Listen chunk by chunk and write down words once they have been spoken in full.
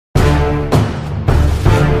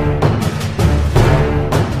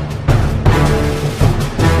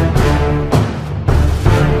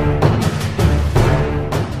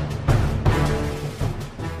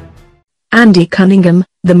Andy Cunningham,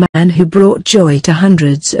 the man who brought joy to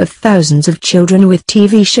hundreds of thousands of children with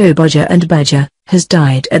TV show Bodger and Badger, has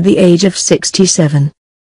died at the age of 67.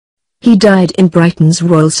 He died in Brighton's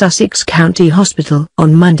Royal Sussex County Hospital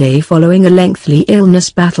on Monday following a lengthy illness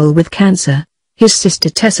battle with cancer, his sister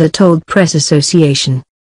Tessa told Press Association.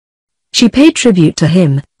 She paid tribute to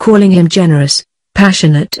him, calling him generous,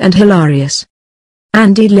 passionate and hilarious.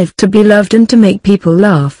 Andy lived to be loved and to make people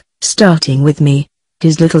laugh, starting with me,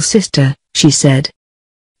 his little sister, she said.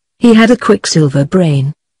 He had a quicksilver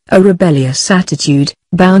brain, a rebellious attitude,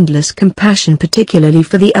 boundless compassion particularly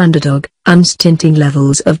for the underdog, unstinting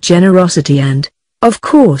levels of generosity and, of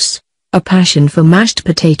course, a passion for mashed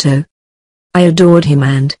potato. I adored him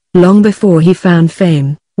and, long before he found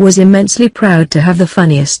fame, was immensely proud to have the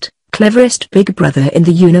funniest, cleverest big brother in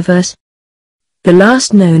the universe. The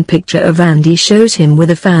last known picture of Andy shows him with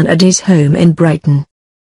a fan at his home in Brighton.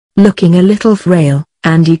 Looking a little frail,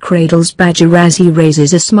 Andy cradles Badger as he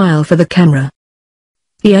raises a smile for the camera.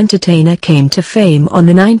 The entertainer came to fame on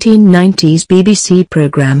the 1990s BBC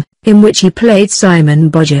programme, in which he played Simon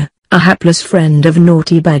Bodger, a hapless friend of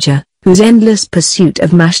naughty Badger, whose endless pursuit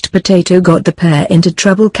of mashed potato got the pair into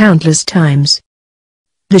trouble countless times.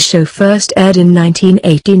 The show first aired in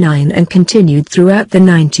 1989 and continued throughout the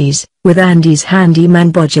 90s, with Andy's handyman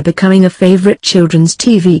Bodger becoming a favourite children's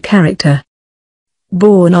TV character.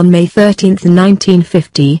 Born on May 13,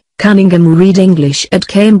 1950, Cunningham read English at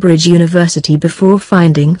Cambridge University before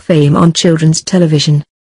finding fame on children's television.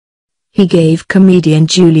 He gave comedian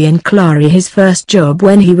Julian Clary his first job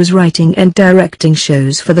when he was writing and directing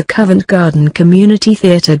shows for the Covent Garden Community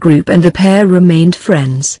Theatre Group, and the pair remained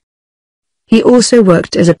friends. He also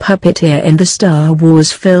worked as a puppeteer in the Star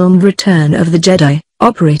Wars film Return of the Jedi,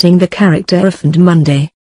 operating the character Orphaned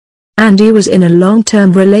Monday. Andy was in a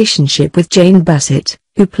long-term relationship with Jane Bassett,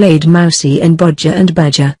 who played Mousie in Bodger and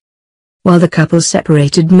Badger. While the couple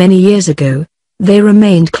separated many years ago, they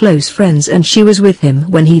remained close friends and she was with him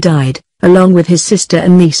when he died, along with his sister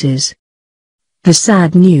and nieces. The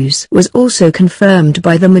sad news was also confirmed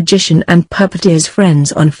by the magician and puppeteer's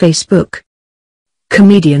friends on Facebook.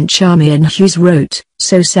 Comedian Charmian Hughes wrote,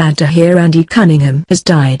 "So sad to hear Andy Cunningham has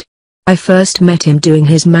died. I first met him doing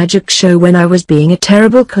his magic show when I was being a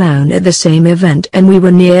terrible clown at the same event and we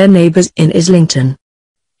were near neighbours in Islington.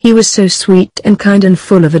 He was so sweet and kind and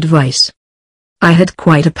full of advice. I had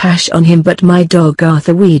quite a pash on him, but my dog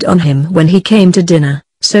Arthur weed on him when he came to dinner,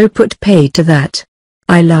 so put paid to that.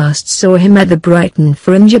 I last saw him at the Brighton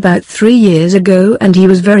Fringe about 3 years ago and he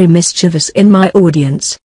was very mischievous in my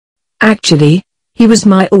audience. Actually, he was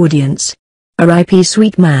my audience. R.I.P.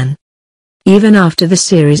 sweet man." Even after the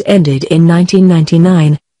series ended in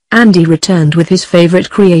 1999, Andy returned with his favorite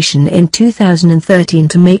creation in 2013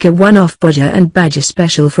 to make a one-off Bodger and Badger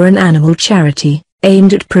special for an animal charity,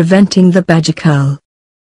 aimed at preventing the badger cull.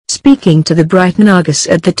 Speaking to the Brighton Argus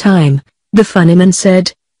at the time, the funnyman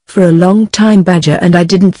said, "For a long time Badger and I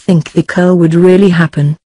didn't think the cull would really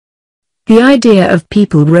happen. The idea of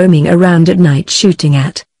people roaming around at night shooting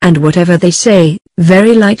at, and whatever they say,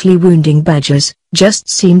 very likely wounding badgers, just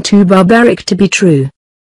seemed too barbaric to be true."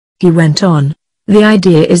 He went on, "The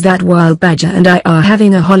idea is that while Badger and I are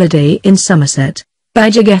having a holiday in Somerset,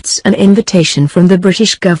 Badger gets an invitation from the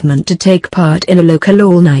British government to take part in a local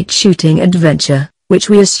all-night shooting adventure, which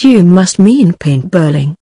we assume must mean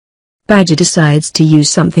paintballing. Badger decides to use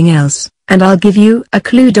something else, and I'll give you a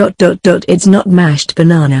clue. It's not mashed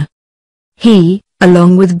banana." He,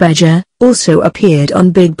 along with Badger, also appeared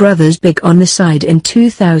on Big Brother's Big on the Side in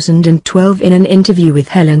 2012 in an interview with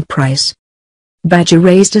Helen Price. Badger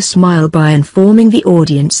raised a smile by informing the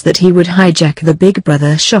audience that he would hijack the Big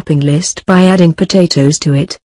Brother shopping list by adding potatoes to it.